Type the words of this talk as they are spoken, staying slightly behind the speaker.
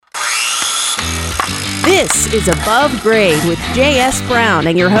This is Above Grade with J.S. Brown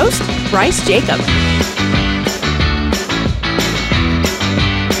and your host, Bryce Jacob.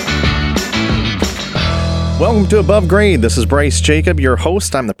 Welcome to Above Grade. This is Bryce Jacob, your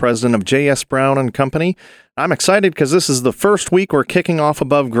host. I'm the president of J.S. Brown and Company. I'm excited because this is the first week we're kicking off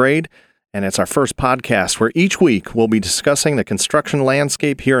Above Grade, and it's our first podcast where each week we'll be discussing the construction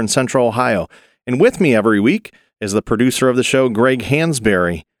landscape here in Central Ohio. And with me every week is the producer of the show, Greg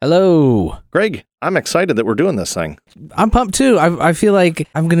Hansberry. Hello. Greg, I'm excited that we're doing this thing. I'm pumped too. I feel like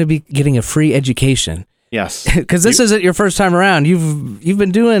I'm going to be getting a free education. Yes. Because this isn't your first time around. You've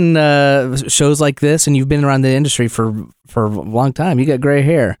been doing shows like this, and you've been around the industry for a long time. You got gray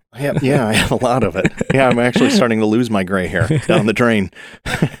hair. Yeah, I have a lot of it. Yeah, I'm actually starting to lose my gray hair down the drain.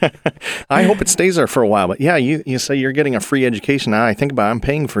 I hope it stays there for a while. But yeah, you say you're getting a free education. Now I think about I'm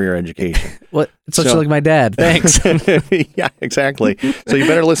paying for your education. What? It's so, like my dad. Thanks. Yeah, exactly. So you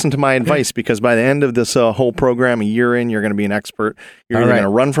better listen to my advice, because by the end of this whole program, a year in, you're going to be an expert. You're either going to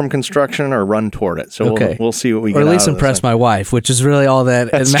run from construction or run toward it. So we'll see what we get out of this. Or at least impress my wife, which is really all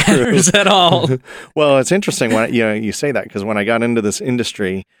that matters at all. Well, it's interesting when you say that, because when I got into this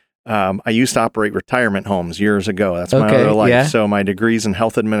industry, I used to operate retirement homes years ago. That's my other life. Yeah. So my degree's in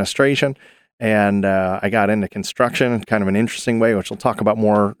health administration, and I got into construction, kind of an interesting way, which we'll talk about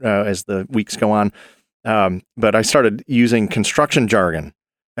more as the weeks go on. But I started using construction jargon,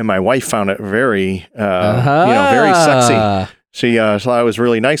 and my wife found it very, very sexy. She thought it was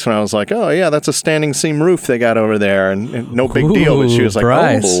really nice when I was like, "Oh yeah, that's a standing seam roof they got over there, and no big deal." But she was like,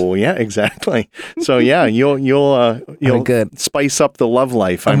 Bryce. "Oh yeah, exactly." So yeah, you'll spice up the love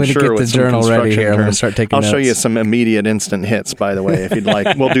life. I'm sure get with the some journal ready here. I'm going to start taking notes. I'll show you some immediate instant hits, by the way, if you'd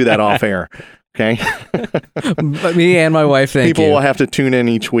like. We'll do that off air. Okay. But me and my wife, People will have to tune in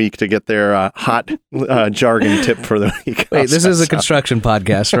each week to get their hot jargon tip for the week. Wait, this is a construction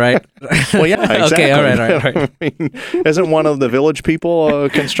podcast, right? Well, yeah, exactly. Okay, all right. I mean, isn't one of the Village People a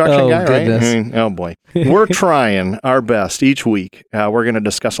construction guy, goodness. right? I mean, oh, boy. We're trying our best each week. We're going to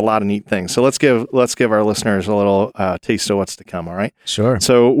discuss a lot of neat things. So let's give our listeners a little taste of what's to come, all right? Sure.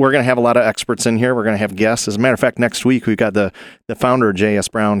 So we're going to have a lot of experts in here. We're going to have guests. As a matter of fact, next week, we've got the founder of J.S.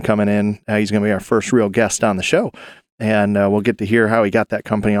 Brown coming in. He's going to be our first real guest on the show, and we'll get to hear how he got that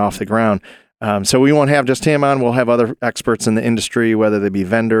company off the ground. So we won't have just him on. We'll have other experts in the industry, whether they be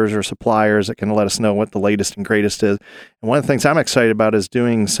vendors or suppliers, that can let us know what the latest and greatest is. And one of the things I'm excited about is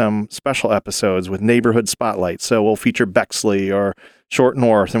doing some special episodes with neighborhood spotlights. So we'll feature Bexley or Short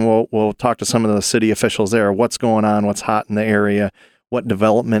North, and we'll talk to some of the city officials there. What's going on? What's hot in the area? What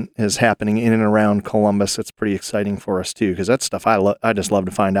development is happening in and around Columbus? It's pretty exciting for us too, because that's stuff I just love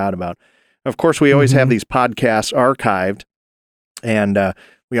to find out about. Of course, we always have these podcasts archived, and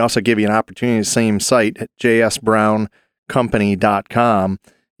we also give you an opportunity, the same site at jsbrowncompany.com.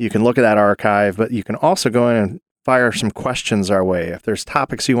 You can look at that archive, but you can also go in and fire some questions our way. If there's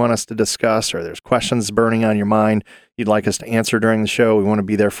topics you want us to discuss, or there's questions burning on your mind you'd like us to answer during the show, we want to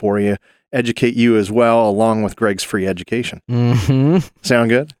be there for you, educate you as well, along with Greg's free education. Mm-hmm.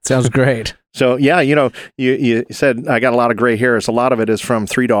 Sound good? Sounds great. So, yeah, you said I got a lot of gray hairs. A lot of it is from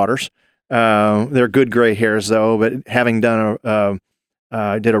 3 daughters. They're good gray hairs, though, but having done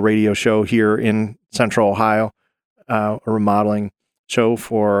I did a radio show here in Central Ohio, a remodeling show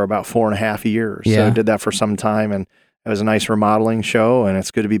for about 4.5 years. Yeah. So I did that for some time, and it was a nice remodeling show, and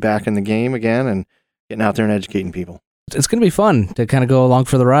it's good to be back in the game again and getting out there and educating people. It's going to be fun to kind of go along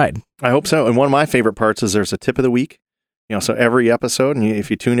for the ride. I hope so. And one of my favorite parts is there's a tip of the week. So every episode, and if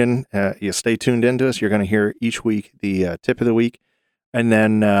you tune in, you stay tuned into us, you're going to hear each week the tip of the week. And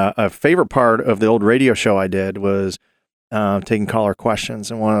then a favorite part of the old radio show I did was taking caller questions.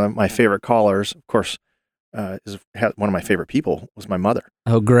 And one of my favorite callers, of course, one of my favorite people was my mother.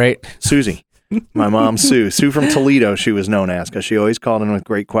 Oh, great. Susie. My mom, Sue from Toledo, she was known as, because she always called in with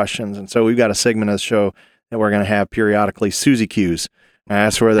great questions. And so we've got a segment of the show that we're going to have periodically, Susie Q's.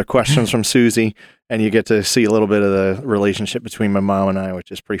 That's where the questions from Susie, and you get to see a little bit of the relationship between my mom and I,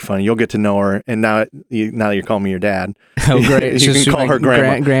 which is pretty funny. You'll get to know her, and now that you're calling me your dad, oh great, you can call her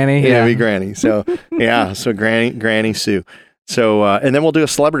grandma, Granny, yeah, be Granny. So yeah, so Granny Sue. So and then we'll do a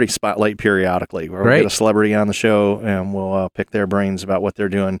celebrity spotlight periodically, where we'll get a celebrity on the show, and we'll pick their brains about what they're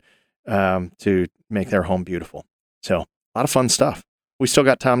doing to make their home beautiful. So a lot of fun stuff. We still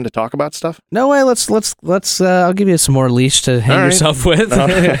got time to talk about stuff? No way. Let's. I'll give you some more leash to hang yourself with.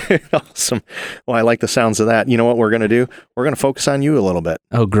 Awesome. Well, I like the sounds of that. You know what we're going to do? We're going to focus on you a little bit.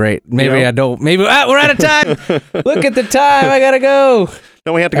 Oh, great. Maybe I don't. Maybe we're out of time. Look at the time. I gotta go.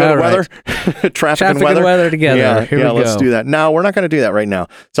 Don't we have to go to weather? Traffic and weather together. Yeah, Here we go. Let's do that. No, we're not going to do that right now.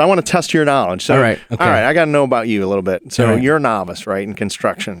 So I want to test your knowledge. So, all right. Okay. All right. I got to know about you a little bit. So right. You're a novice, right, in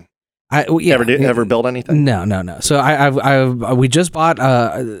construction. Ever built anything? No. So we just bought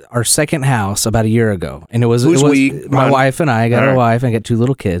our second house about a year ago, and it was my wife and I. I got a wife and I got 2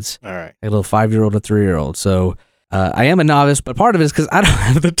 little kids. All right, a little 5-year-old, a 3-year-old. So I am a novice, but part of it is because I don't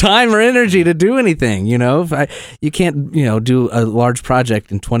have the time or energy to do anything. You know, you can't do a large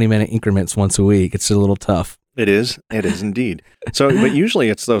project in 20-minute increments once a week. It's a little tough. It is indeed. So, but usually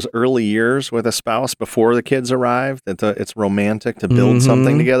it's those early years with a spouse before the kids arrive that it's romantic to build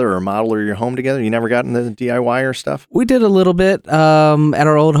something together or model your home together. You never got into the DIY stuff? We did a little bit at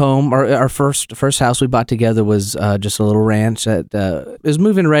our old home. Our first house we bought together was just a little ranch that was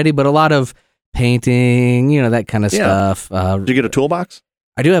move-in ready, but a lot of painting, that kind of stuff. Did you get a toolbox?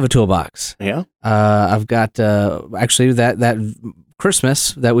 I do have a toolbox. Yeah. I've got actually that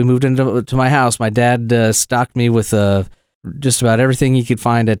Christmas that we moved into my house, my dad stocked me with just about everything he could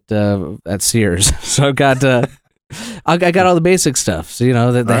find at Sears. So I've got I got all the basic stuff. So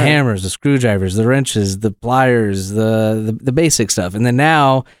the hammers, the screwdrivers, the wrenches, the pliers, the basic stuff. And then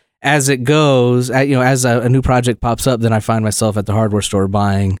now, as it goes, as a new project pops up, then I find myself at the hardware store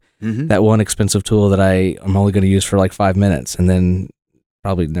buying that one expensive tool that I'm only going to use for like 5 minutes, and then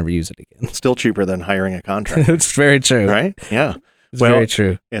probably never use it again. Still cheaper than hiring a contractor. It's very true, right? Yeah. It's very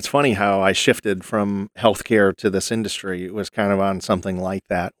true. It's funny how I shifted from healthcare to this industry. It was kind of on something like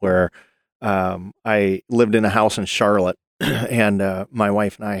that, where I lived in a house in Charlotte, and my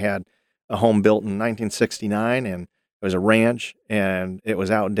wife and I had a home built in 1969, and it was a ranch, and it was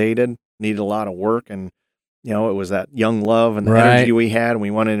outdated, needed a lot of work, and it was that young love and the energy we had, and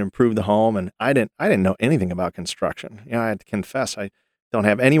we wanted to improve the home. And I didn't know anything about construction. I had to confess, I don't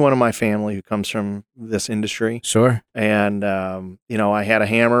have anyone in my family who comes from this industry. Sure. And, I had a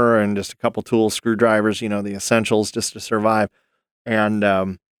hammer and just a couple tools, screwdrivers, the essentials just to survive. And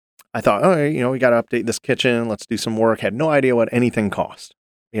I thought, we got to update this kitchen. Let's do some work. Had no idea what anything cost.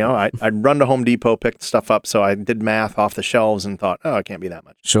 I'd run to Home Depot, pick stuff up. So I did math off the shelves and thought, it can't be that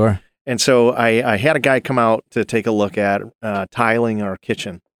much. Sure. And so I had a guy come out to take a look at tiling our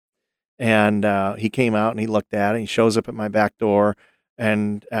kitchen. And he came out and he looked at it. He shows up at my back door.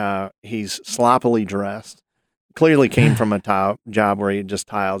 And he's sloppily dressed. Clearly came from a job where he just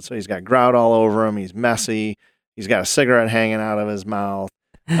tiled. So he's got grout all over him. He's messy. He's got a cigarette hanging out of his mouth.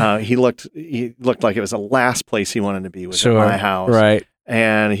 He looked like it was the last place he wanted to be, was at my house. Right.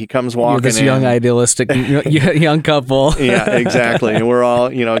 And he comes walking this in. young, idealistic young couple. Yeah, exactly. And we're all,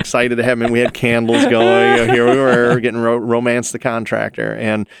 excited to have him. And we had candles going. Here we were getting romance the contractor.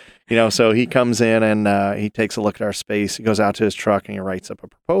 And so he comes in and he takes a look at our space. He goes out to his truck and he writes up a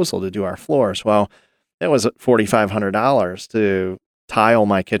proposal to do our floors. Well, it was $4,500 to tile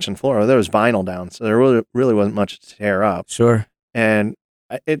my kitchen floor. There was vinyl down, so there really wasn't much to tear up. Sure. And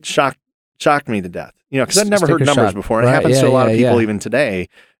it shocked me to death. Because I'd never heard numbers before. And it happens to a lot of people even today,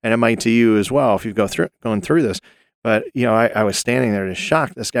 and it might to you as well if you going through this. But I was standing there just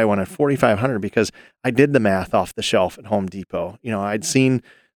shocked. This guy wanted $4,500 because I did the math off the shelf at Home Depot. I'd seen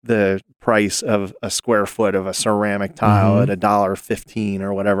the price of a square foot of a ceramic tile at $1.15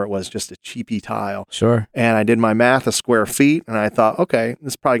 or whatever it was, just a cheapy tile. Sure. And I did my math of square feet, and I thought, okay,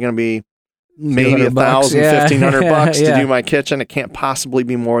 this is probably going to be maybe $1,000, $1,500 to do my kitchen. It can't possibly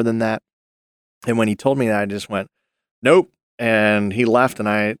be more than that. And when he told me that, I just went, nope. And he left, and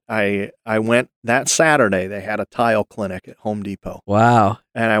I went that Saturday. They had a tile clinic at Home Depot. Wow.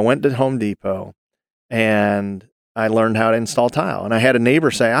 And I went to Home Depot, and I learned how to install tile. And I had a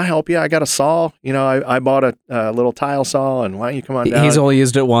neighbor say, I'll help you. I got a saw. I bought a little tile saw, and why don't you come on down? He's only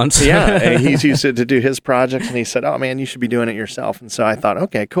used it once. Yeah. And he's used it to do his projects. And he said, oh, man, you should be doing it yourself. And so I thought,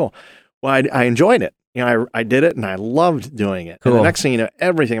 okay, cool. Well, I enjoyed it. I did it, and I loved doing it. Cool. And the next thing you know,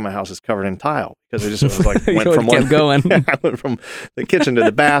 everything in my house is covered in tile because it just was like I went from the kitchen to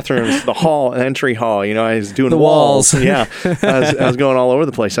the bathrooms, the hall, entry hall. I was doing the walls. Yeah, I was going all over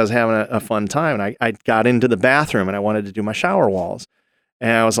the place. I was having a fun time, and I got into the bathroom, and I wanted to do my shower walls.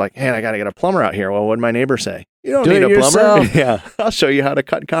 And I was like, man, I got to get a plumber out here. Well, what did my neighbor say? You don't need a plumber. Yeah, I'll show you how to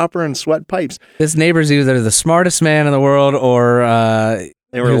cut copper and sweat pipes. This neighbor's either the smartest man in the world or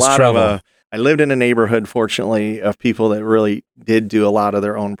there were a lot of. I lived in a neighborhood, fortunately, of people that really did do a lot of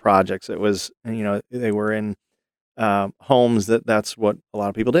their own projects. It was, they were in homes that's what a lot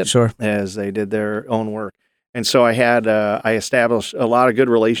of people did. Sure. As they did their own work. And so I established a lot of good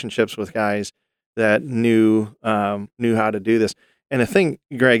relationships with guys that knew how to do this. And the thing,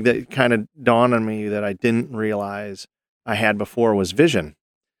 Greg, that kind of dawned on me that I didn't realize I had before was vision.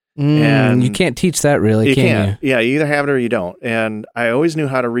 And you can't teach that, really, can you? Yeah, you either have it or you don't. And I always knew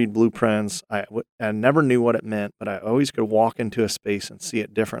how to read blueprints. I never knew what it meant, but I always could walk into a space and see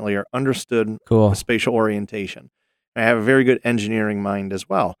it differently or understood Cool. spatial orientation. I have a very good engineering mind as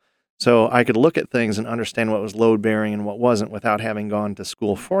well. So I could look at things and understand what was load bearing and what wasn't without having gone to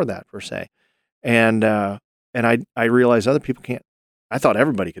school for that per se. And I realized other people can't. I thought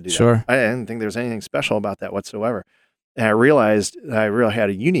everybody could do that. Sure. I didn't think there was anything special about that whatsoever. And I realized I really had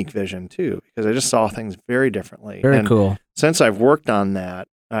a unique vision too, because I just saw things very differently. Very and cool. Since I've worked on that,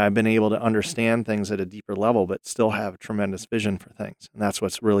 I've been able to understand things at a deeper level, but still have a tremendous vision for things. And that's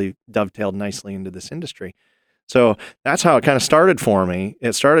what's really dovetailed nicely into this industry. So that's how it kind of started for me.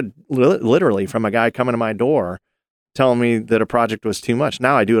 It started literally from a guy coming to my door telling me that a project was too much.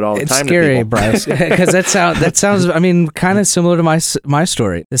 Now I do it all the time. It's scary, to people. Bryce, because that sounds. I mean, kind of similar to my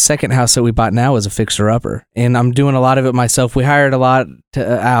story. The second house that we bought now is a fixer-upper, and I'm doing a lot of it myself. We hired a lot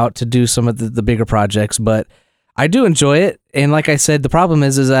out to do some of the bigger projects, but I do enjoy it. And like I said, the problem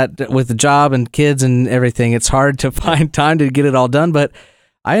is that with the job and kids and everything, it's hard to find time to get it all done. But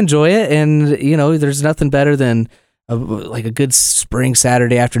I enjoy it, and there's nothing better than like a good spring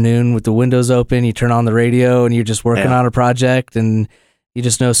Saturday afternoon with the windows open. You turn on the radio and you're just working on a project, and you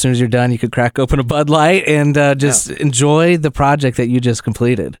just know as soon as you're done, you could crack open a Bud Light and just enjoy the project that you just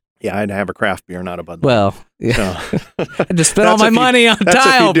completed. Yeah, I'd have a craft beer, not a Bud Light. Well, yeah. So. I just spent all my money on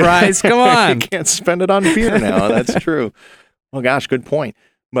tile, Bryce. Come on. You can't spend it on beer now. That's true. Well, gosh, good point.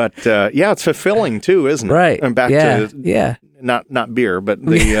 But it's fulfilling too, isn't it? Right. And back to not beer, but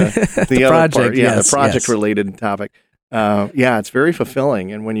the other project, part. Yeah, yes, the project related topic. It's very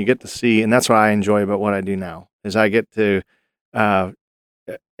fulfilling, and when you get to see, and that's what I enjoy about what I do now, is I get to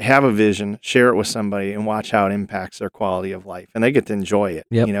have a vision, share it with somebody, and watch how it impacts their quality of life, and they get to enjoy it.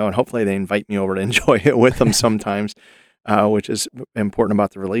 Yep. And hopefully they invite me over to enjoy it with them sometimes, which is important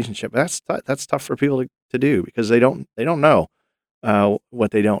about the relationship. But that's tough for people to do, because they don't know what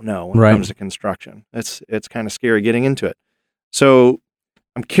they don't know when it comes to construction. It's kind of scary getting into it. So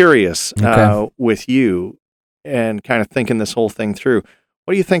I'm curious with you, and kind of thinking this whole thing through.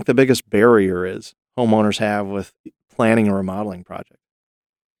 What do you think the biggest barrier is homeowners have with planning a remodeling project?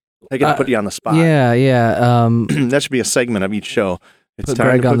 They get to put you on the spot. Yeah. That should be a segment of each show. It's put time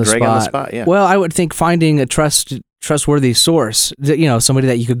Greg to put on the Greg spot. on the spot. Yeah. Well, I would think finding a trustworthy source, somebody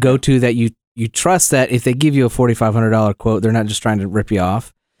that you could go to that you trust, that if they give you a $4,500 quote, they're not just trying to rip you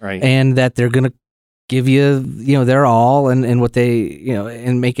off, right? And that they're going to give you, their all and what they,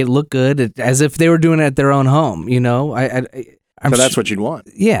 and make it look good as if they were doing it at their own home. So that's what you'd want.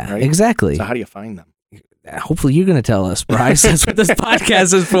 Yeah, right? Exactly. So how do you find them? Hopefully you're going to tell us, Bryce. That's what this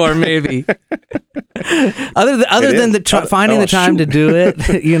podcast is for, maybe. Other than finding the time to do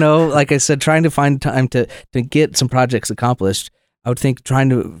it, like I said, trying to find time to get some projects accomplished. I would think trying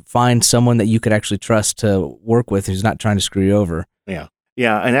to find someone that you could actually trust to work with, who's not trying to screw you over.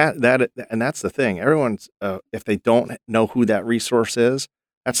 Yeah, and that's the thing. Everyone's if they don't know who that resource is,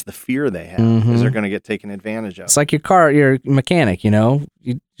 that's the fear they have, is they're going to get taken advantage of. It's like your mechanic. You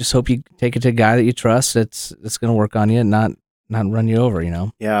just hope you take it to a guy that you trust. That's going to work on you and not run you over.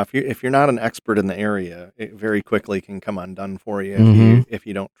 Yeah, if you're not an expert in the area, it very quickly can come undone for you if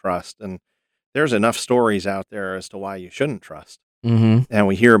you don't trust. And there's enough stories out there as to why you shouldn't trust. And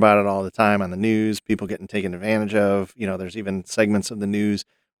we hear about it all the time on the news, people getting taken advantage of. There's even segments of the news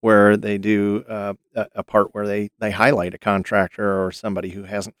where they do a part where they highlight a contractor or somebody who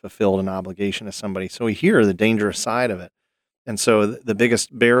hasn't fulfilled an obligation to somebody. So we hear the dangerous side of it. And so the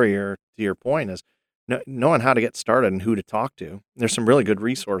biggest barrier, to your point, is knowing how to get started and who to talk to. There's some really good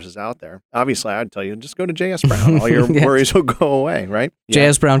resources out there. Obviously, I'd tell you, just go to J.S. Brown. All your worries will go away, right? Yeah.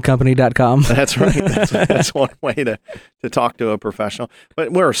 JSBrownCompany.com. That's right. That's one way to talk to a professional.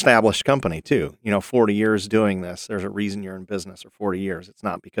 But we're an established company, too. 40 years doing this. There's a reason you're in business for 40 years. It's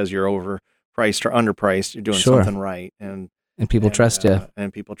not because you're overpriced or underpriced. You're doing something right. And people trust you.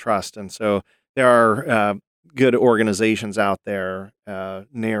 And people trust. And so there are good organizations out there.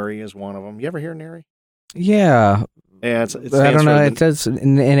 NARI is one of them. You ever hear NARI? Yeah. Yeah, I don't know. It does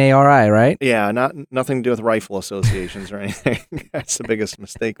NARI, right? Yeah, nothing to do with rifle associations or anything. That's the biggest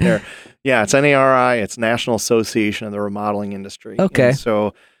mistake there. Yeah, it's NARI. It's National Association of the Remodeling Industry. Okay. And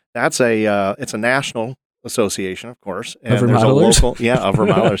so that's it's a national association, of course. And of remodelers? There's a local, of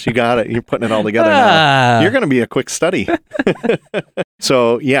remodelers. You got it. You're putting it all together now. You're going to be a quick study.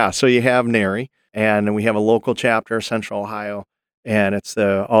 So you have NARI, and we have a local chapter, Central Ohio. And it's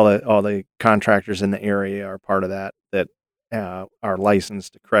all the contractors in the area are part of that are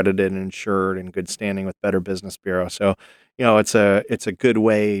licensed, accredited, and insured, in good standing with Better Business Bureau. So, it's a good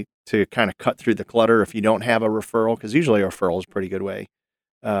way to kind of cut through the clutter if you don't have a referral, because usually a referral is a pretty good way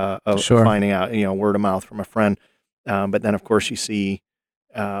of finding out, word of mouth from a friend. But then, of course, you see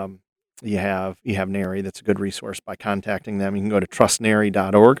you have NARI. That's a good resource by contacting them. You can go to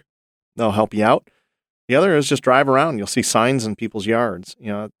trustnari.org. They'll help you out. The other is just drive around. You'll see signs in people's yards.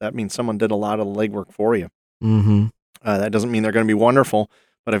 That means someone did a lot of the legwork for you. Mm-hmm. That doesn't mean they're going to be wonderful,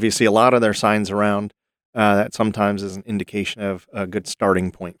 but if you see a lot of their signs around, that sometimes is an indication of a good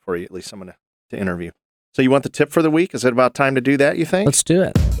starting point for you, at least someone to interview. So you want the tip for the week? Is it about time to do that, you think? Let's do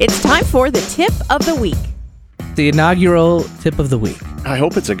it. It's time for the tip of the week. The inaugural tip of the week. I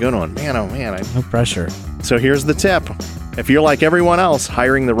hope it's a good one. Man, oh man. No pressure. So here's the tip. If you're like everyone else,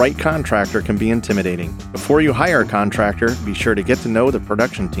 hiring the right contractor can be intimidating. Before you hire a contractor, be sure to get to know the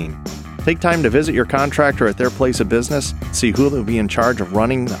production team. Take time to visit your contractor at their place of business, see who will be in charge of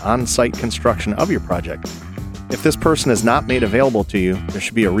running the on-site construction of your project. If this person is not made available to you, there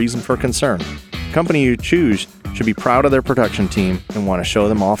should be a reason for concern. The company you choose should be proud of their production team and want to show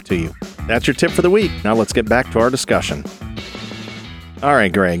them off to you. That's your tip for the week. Now let's get back to our discussion. All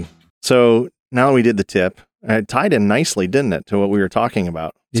right, Greg. So now that we did the tip, it tied in nicely, didn't it, to what we were talking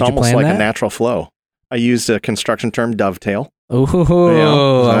about? It's almost like a natural flow. I used a construction term, dovetail. Oh,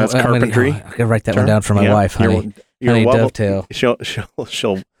 so that's carpentry. I gotta write that one down for my wife, honey. Honey, dovetail.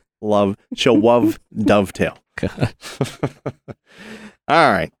 She'll love dovetail.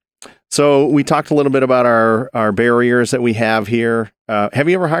 All right. So we talked a little bit about our barriers that we have here. Have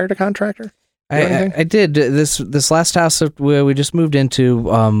you ever hired a contractor? I did. This last house that we just moved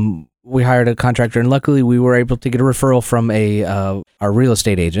into, we hired a contractor, and luckily we were able to get a referral from our real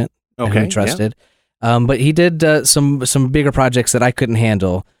estate agent who we trusted. Yeah. But he did some bigger projects that I couldn't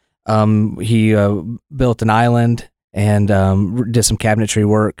handle. He built an island and did some cabinetry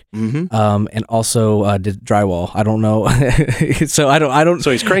work, and also did drywall. I don't know, so I don't. So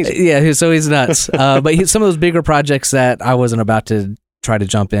he's crazy. Yeah, so he's nuts. But some of those bigger projects that I wasn't about to try to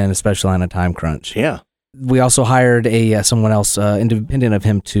jump in, especially on a time crunch. Yeah. We also hired someone else independent of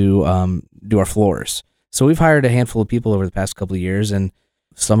him to do our floors. So we've hired a handful of people over the past couple of years, and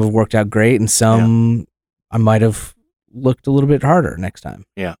some have worked out great, and some I might have looked a little bit harder next time.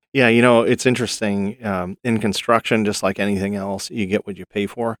 Yeah. Yeah. It's interesting. In construction, just like anything else, you get what you pay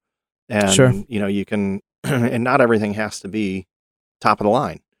for. And, sure. You can, and not everything has to be top of the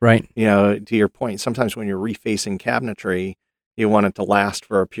line. Right. To your point, sometimes when you're refacing cabinetry, you want it to last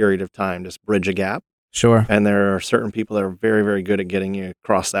for a period of time, just bridge a gap. Sure. And there are certain people that are very, very good at getting you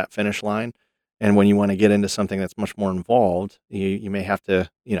across that finish line. And when you want to get into something that's much more involved, you may have to,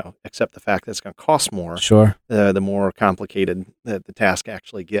 accept the fact that it's going to cost more. Sure. The more complicated the task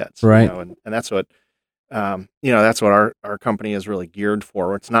actually gets. Right. And that's what, that's what our company is really geared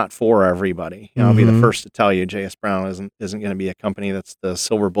for. It's not for everybody. I'll be the first to tell you, J.S. Brown isn't going to be a company that's the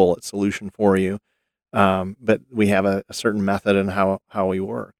silver bullet solution for you. But we have a certain method in how we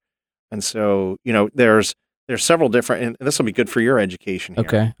work. And so, there's several different, and this will be good for your education here.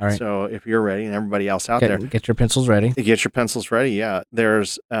 Okay, all right. So if you're ready, and everybody else out there, get your pencils ready. Get your pencils ready. Yeah,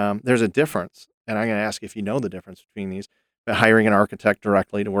 there's a difference, and I'm going to ask if you know the difference between these: hiring an architect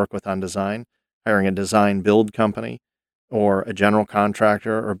directly to work with on design, hiring a design build company, or a general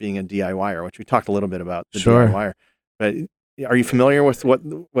contractor, or being a DIYer, which we talked a little bit about the DIYer. But are you familiar with what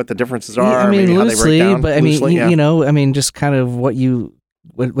the differences are? I mean, loosely, how they break down? But I mean, just kind of what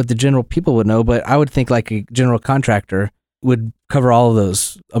the general people would know, but I would think like a general contractor would cover all of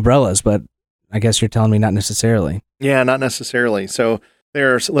those umbrellas, but I guess you're telling me not necessarily. Yeah, not necessarily. So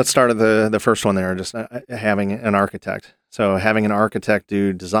let's start at the first one there, just having an architect. So having an architect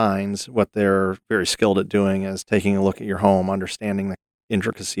do designs, what they're very skilled at doing is taking a look at your home, understanding the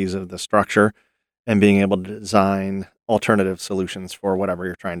intricacies of the structure, and being able to design alternative solutions for whatever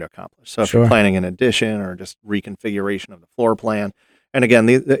you're trying to accomplish. So if you're planning an addition or just reconfiguration of the floor plan, and again,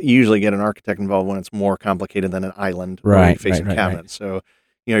 you usually get an architect involved when it's more complicated than an island facing cabinet. Right. So,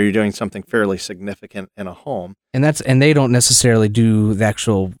 you're doing something fairly significant in a home. And they don't necessarily do the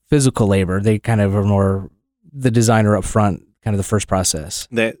actual physical labor. They kind of are more the designer up front, kind of the first process.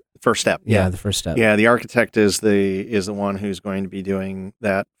 The first step. Yeah, the first step. Yeah, the architect is the one who's going to be doing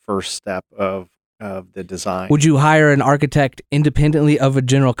that first step of the design. Would you hire an architect independently of a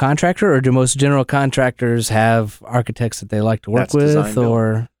general contractor, or do most general contractors have architects that they like to work with?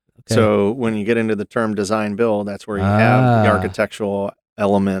 Or So when you get into the term design build, that's where you have the architectural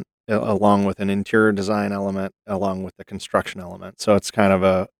element along with an interior design element, along with the construction element. So it's kind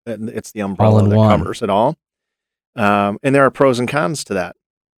of it's the umbrella that covers it all. And there are pros and cons to that.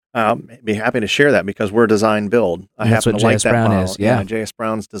 Be happy to share that because we're design build. I happen to like that Brown model. Is. Yeah, J.S.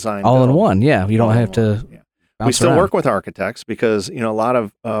 Brown's design all build. in one. Yeah, you don't have to. We still work with architects because a lot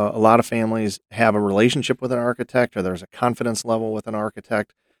of families have a relationship with an architect, or there's a confidence level with an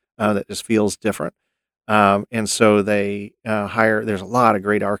architect that just feels different, and so they hire. There's a lot of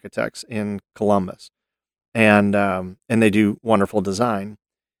great architects in Columbus, and they do wonderful design.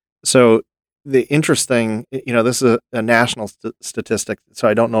 So the interesting, this is a national statistic, so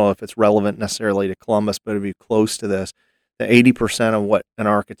I don't know if it's relevant necessarily to Columbus, but it'd be close to this. That 80% of what an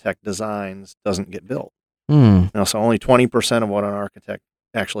architect designs doesn't get built. So only 20% of what an architect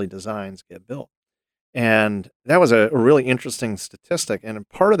actually designs get built. And that was a really interesting statistic. And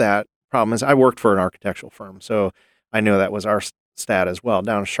part of that problem is I worked for an architectural firm, so I know that was our stat as well.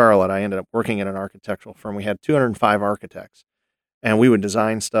 Down in Charlotte, I ended up working at an architectural firm. We had 205 architects, and we would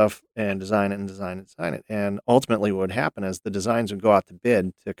design stuff and design it and design it and design it. And ultimately what would happen is the designs would go out to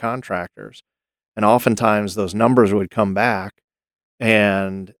bid to contractors. And oftentimes those numbers would come back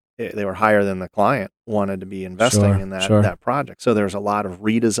and they were higher than the client wanted to be investing in that project. So there was a lot of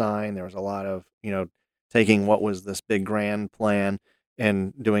redesign. There was a lot of, taking what was this big grand plan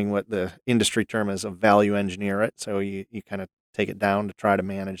and doing what the industry term is a value engineer it. So you kind of take it down to try to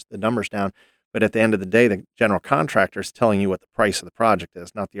manage the numbers down. But at the end of the day, the general contractor is telling you what the price of the project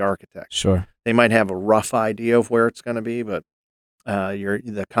is, not the architect. Sure. They might have a rough idea of where it's going to be, but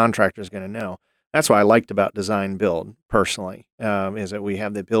the contractor is going to know. That's what I liked about design build personally, is that we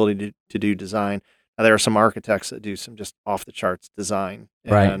have the ability to do design. Now, there are some architects that do some just off the charts design.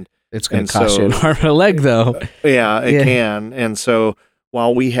 Right. It's going to cost you an arm and a leg, though. It can. And so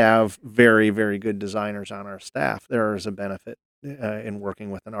while we have very, very good designers on our staff, there is a benefit in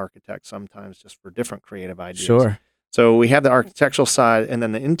working with an architect sometimes just for different creative ideas. Sure. So we have the architectural side and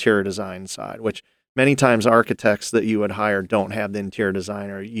then the interior design side, which many times architects that you would hire don't have the interior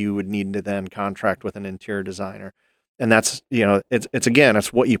designer. You would need to then contract with an interior designer. And that's,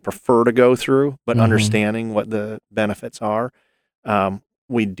 it's what you prefer to go through, but understanding what the benefits are.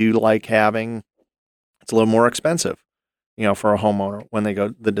 We do like having, it's a little more expensive, for a homeowner when they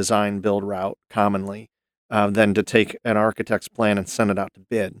go the design build route commonly, than to take an architect's plan and send it out to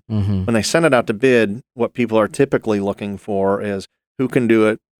bid. When they send it out to bid, what people are typically looking for is who can do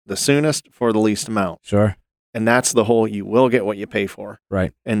it the soonest for the least amount. Sure. And that's the whole, you will get what you pay for.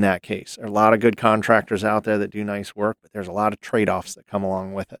 Right. In that case, there are a lot of good contractors out there that do nice work, but there's a lot of trade-offs that come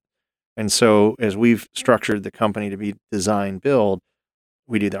along with it. And so as we've structured the company to be design build,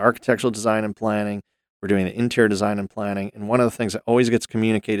 we do the architectural design and planning. We're doing the interior design and planning. And one of the things that always gets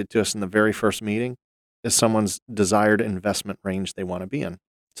communicated to us in the very first meeting is someone's desired investment range they want to be in.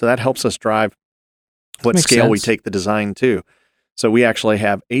 So that helps us drive what scale we take the design to. So we actually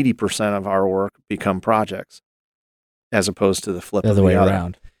have 80% of our work become projects as opposed to the flip of the way other.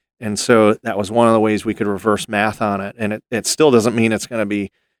 Around. And so that was one of the ways we could reverse math on it. And it still doesn't mean it's going to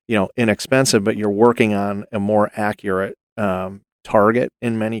be, inexpensive, but you're working on a more accurate target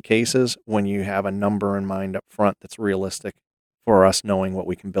in many cases when you have a number in mind up front that's realistic for us knowing what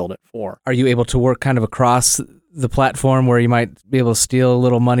we can build it for. Are you able to work kind of across the platform where you might be able to steal a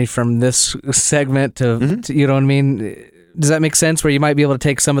little money from this segment to you know what I mean? Does that make sense where you might be able to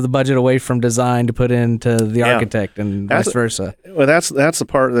take some of the budget away from design to put into the architect and vice versa? Well, that's the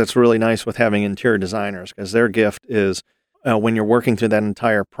part that's really nice with having interior designers, because their gift is when you're working through that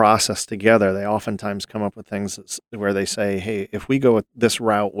entire process together, they oftentimes come up with things where they say, hey, if we go with this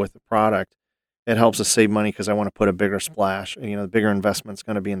route with the product, it helps us save money because I want to put a bigger splash. The bigger investment's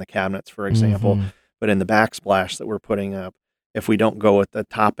going to be in the cabinets, for example, but in the backsplash that we're putting up, if we don't go with the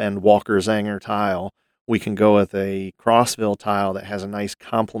top end Walker Zanger tile, we can go with a Crossville tile that has a nice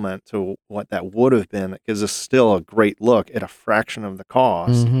complement to what that would have been. That gives us still a great look at a fraction of the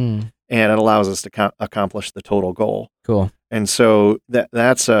cost, and it allows us to accomplish the total goal. Cool. And so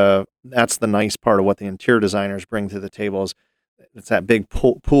that's the nice part of what the interior designers bring to the table is it's that big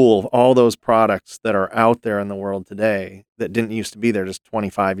pool of all those products that are out there in the world today that didn't used to be there just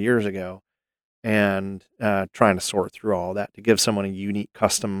 25 years ago, and trying to sort through all that to give someone a unique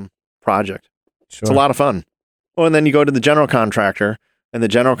custom project. Sure. It's a lot of fun. Well, and then you go to the general contractor, and the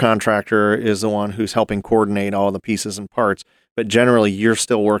general contractor is the one who's helping coordinate all the pieces and parts. But generally, you're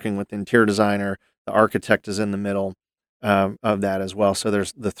still working with the interior designer. The architect is in the middle of that as well. So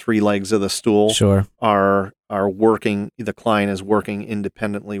there's the three legs of the stool. Sure. Are working. The client is working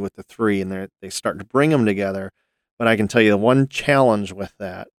independently with the three, and they start to bring them together. But I can tell you the one challenge with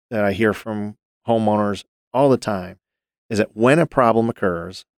that I hear from homeowners all the time is that when a problem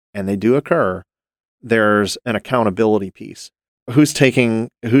occurs, and they do occur, there's an accountability piece. Who's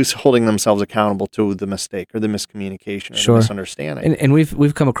holding themselves accountable to the mistake or the miscommunication or the misunderstanding? And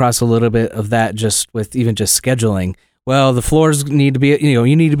we've come across a little bit of that just with even just scheduling. Well, the floors need to be,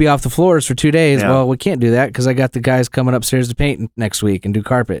 you need to be off the floors for 2 days. Yeah. Well, we can't do that because I got the guys coming upstairs to paint next week and do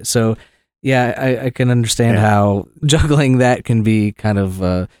carpet. So, yeah, I can understand how juggling that can be kind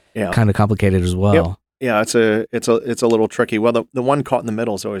of complicated as well. Yep. Yeah, it's a little tricky. Well, the one caught in the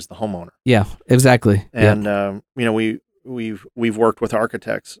middle is always the homeowner. Yeah, exactly. And we we've worked with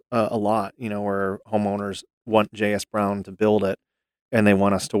architects a lot, where homeowners want J.S. Brown to build it, and they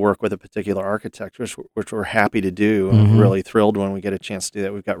want us to work with a particular architect, which we're happy to do. I'm really thrilled when we get a chance to do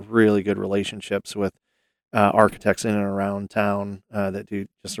that. We've got really good relationships with architects in and around town that do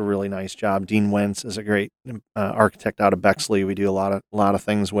just a really nice job. Dean Wentz is a great architect out of Bexley. We do a lot of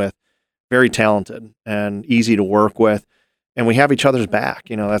things with. Very talented and easy to work with. And we have each other's back.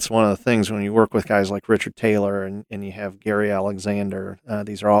 That's one of the things when you work with guys like Richard Taylor and you have Gary Alexander.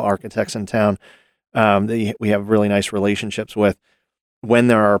 These are all architects in town that we have really nice relationships with. When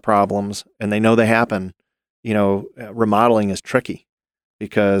there are problems, and they know they happen, remodeling is tricky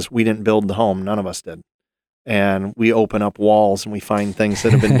because we didn't build the home. None of us did. And we open up walls and we find things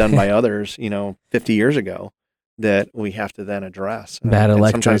that have been done by others, 50 years ago that we have to then address. Bad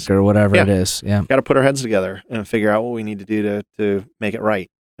electric or whatever it is. Yeah. Got to put our heads together and figure out what we need to do to make it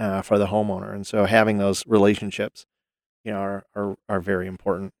right for the homeowner. And so having those relationships, are very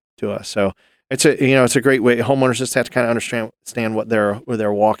important to us. So it's a great way. Homeowners just have to kind of understand what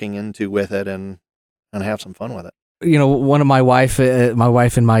they're walking into with it and have some fun with it. One of my wife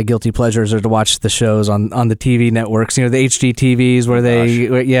and my guilty pleasures are to watch the shows on the TV networks. The HGTVs where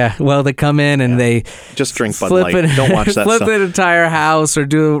they come in and they just drink Bud Light. Don't watch that flip stuff. an entire house or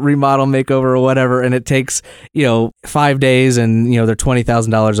do a remodel makeover or whatever, and it takes 5 days and they're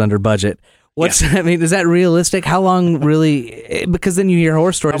 $20,000 under budget. I mean, is that realistic? How long really? Because then you hear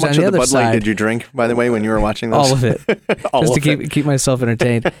horror stories on the other side. How much of the Bud Light did you drink, by the way, when you were watching those? All of it, just to keep myself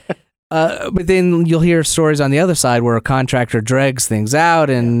entertained. But then you'll hear stories on the other side where a contractor drags things out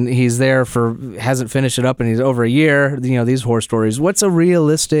and he's there hasn't finished it up and he's over a year. These horror stories. What's a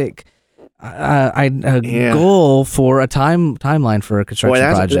realistic goal for a timeline for a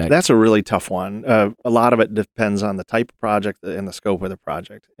construction project? That's a really tough one. A lot of it depends on the type of project and the scope of the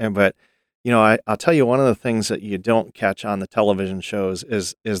project. But I'll tell you, one of the things that you don't catch on the television shows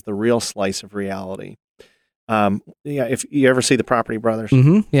is the real slice of reality. If you ever see the Property Brothers,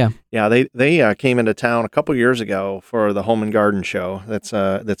 they came into town a couple years ago for the Home and Garden show that's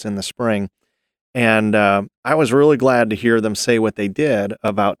in the spring, and I was really glad to hear them say what they did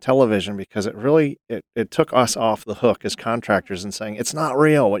about television because it took us off the hook as contractors and saying it's not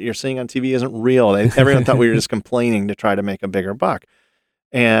real. What you're seeing on TV isn't real. Everyone thought we were just complaining to try to make a bigger buck,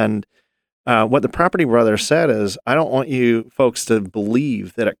 and what the Property Brothers said is, I don't want you folks to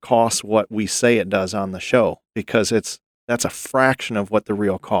believe that it costs what we say it does on the show because that's a fraction of what the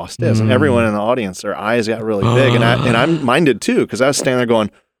real cost is. And everyone in the audience, their eyes got really big, and I'm minded too because I was standing there going,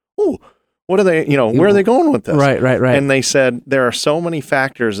 "Oh, what are they? Where are they going with this?" Right. And they said there are so many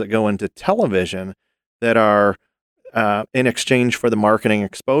factors that go into television that are in exchange for the marketing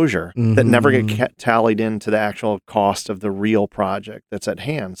exposure that never get tallied into the actual cost of the real project that's at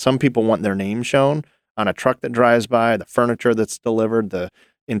hand. Some people want their name shown on a truck that drives by, the furniture that's delivered, the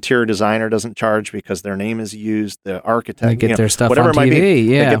interior designer doesn't charge because their name is used, the architect, they get their stuff whatever on it might TV. be.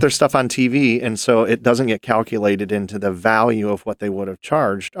 Yeah. They get their stuff on TV, and so it doesn't get calculated into the value of what they would have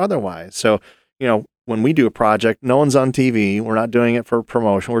charged otherwise. So, when we do a project, no one's on TV. We're not doing it for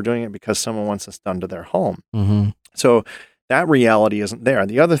promotion. We're doing it because someone wants us done to their home. So that reality isn't there.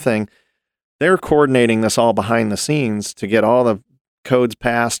 The other thing, they're coordinating this all behind the scenes to get all the codes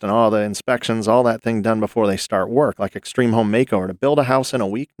passed and all the inspections, all that thing done before they start work, like Extreme Home Makeover. To build a house in a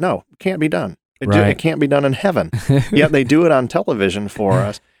week? No, it can't be done. It can't be done in heaven. Yet they do it on television for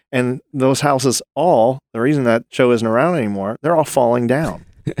us. And those houses the reason that show isn't around anymore, they're all falling down.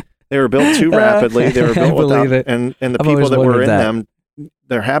 They were built too rapidly. They were built without it. And the people that were in them,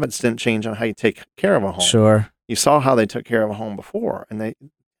 their habits didn't change on how you take care of a home. Sure. You saw how they took care of a home before, and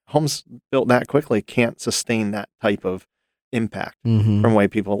homes built that quickly can't sustain that type of impact from the way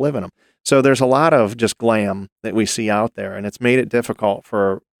people live in them. So there's a lot of just glam that we see out there, and it's made it difficult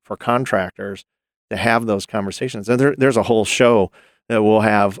for contractors to have those conversations. And there's a whole show that we'll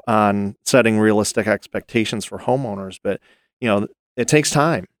have on setting realistic expectations for homeowners, but it takes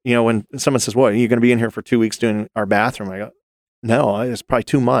time. When someone says, "What, are you going to be in here for 2 weeks doing our bathroom?" I go, "No, it's probably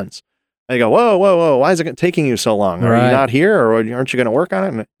 2 months." They go, whoa, why is it taking you so long? Are you not here, or aren't you going to work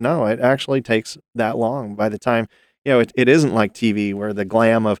on it? No, it actually takes that long. By the time, it isn't like TV where the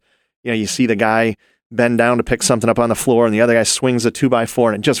glam of, you see the guy bend down to pick something up on the floor and the other guy swings a 2x4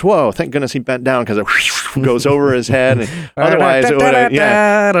 and it just, whoa, thank goodness he bent down because it goes over his head. And otherwise, it would have,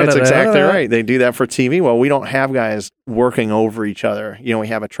 it's exactly right. They do that for TV. Well, we don't have guys working over each other. We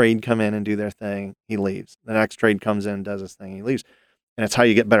have a trade come in and do their thing. He leaves. The next trade comes in, does his thing. He leaves. And it's how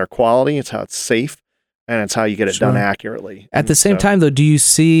you get better quality. It's how it's safe, and it's how you get it done accurately. At the same time, though, do you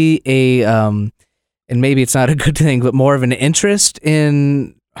see and maybe it's not a good thing, but more of an interest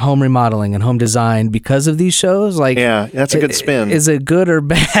in home remodeling and home design because of these shows? Like, yeah, that's a good spin. Is it good or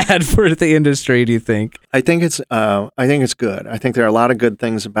bad for the industry, do you think? I think it's good. I think there are a lot of good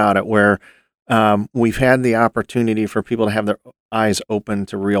things about it where we've had the opportunity for people to have their eyes open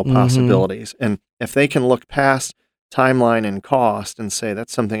to real possibilities. And if they can look past timeline and cost and say,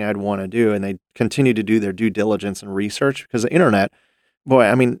 that's something I'd want to do, and they continue to do their due diligence and research, because the internet, boy,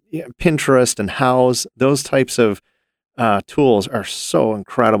 I mean, Pinterest and Houzz, those types of tools are so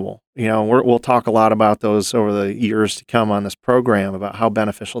incredible. We'll talk a lot about those over the years to come on this program, about how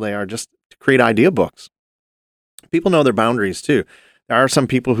beneficial they are just to create idea books. People know their boundaries too. There are some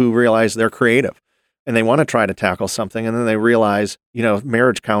people who realize they're creative and they want to try to tackle something, and then they realize,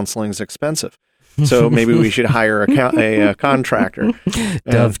 marriage counseling is expensive. So maybe we should hire a contractor.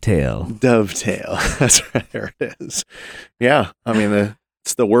 Dovetail. That's right. There it is. Yeah. I mean,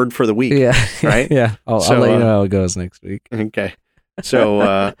 it's the word for the week. Yeah. Right. Yeah. I'll let you know how it goes next week. Okay.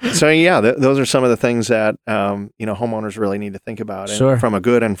 So yeah, those are some of the things that, homeowners really need to think about. And Sure. From a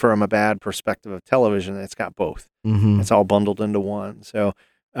good and from a bad perspective of television, it's got both. Mm-hmm. It's all bundled into one. So,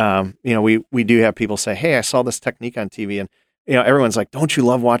 we do have people say, hey, I saw this technique on TV, and, everyone's like, don't you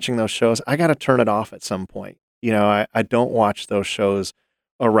love watching those shows? I got to turn it off at some point. I don't watch those shows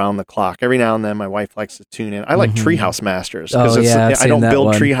around the clock. Every now and then my wife likes to tune in. I like Treehouse Masters because I don't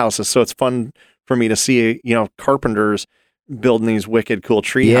build tree houses. So it's fun for me to see, carpenters building these wicked cool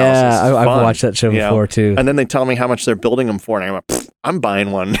tree houses. Yeah, I've watched that show before too. And then they tell me how much they're building them for, and I'm like, I'm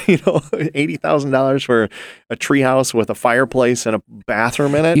buying one. $80,000 for a tree house with a fireplace and a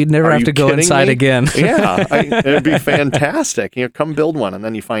bathroom in it. You'd never have to go inside again. Yeah, it'd be fantastic. Come build one, and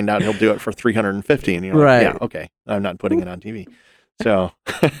then you find out he'll do it for $350, and you're like, right. Yeah, okay, I'm not putting it on TV. So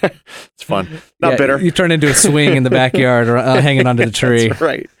it's fun. Not bitter. You turn into a swing in the backyard or hanging onto the tree. That's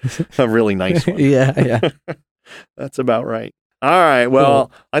right. A really nice one. Yeah. That's about right. All right. Well,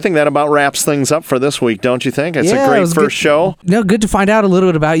 cool. I think that about wraps things up for this week, don't you think? It's a great first show. No, good to find out a little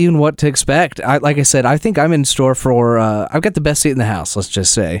bit about you and what to expect. Like I said, I think I'm in store for, I've got the best seat in the house, let's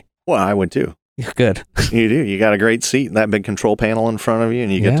just say. Well, I would too. Good. You do. You got a great seat, that big control panel in front of you,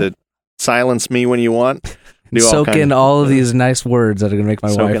 and you get to silence me when you want. Soak in all of these nice words that are going to make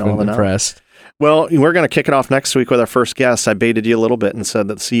my wife impressed. Well, we're going to kick it off next week with our first guest. I baited you a little bit and said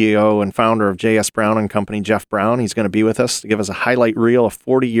that the CEO and founder of J.S. Brown and Company, Jeff Brown, he's going to be with us to give us a highlight reel of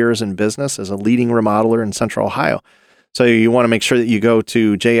 40 years in business as a leading remodeler in Central Ohio. So you want to make sure that you go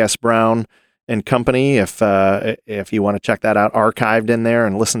to J.S. Brown and Company if you want to check that out, archived in there,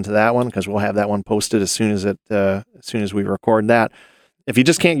 and listen to that one, because we'll have that one posted as soon as we record that. If you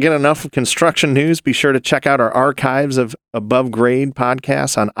just can't get enough of construction news, be sure to check out our archives of Above Grade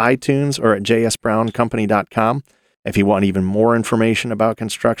podcasts on iTunes or at jsbrowncompany.com. If you want even more information about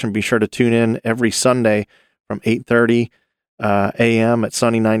construction, be sure to tune in every Sunday from 8:30 a.m. at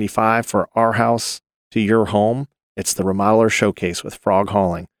Sunny 95 for Our House to Your Home. It's the Remodeler Showcase with Frog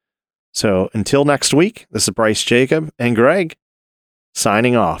Hauling. So until next week, this is Bryce Jacob and Greg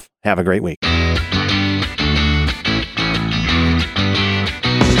signing off. Have a great week.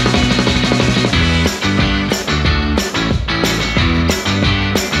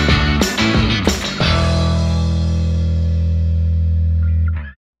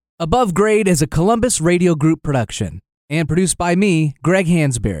 Above Grade is a Columbus Radio Group production and produced by me, Greg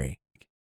Hansberry.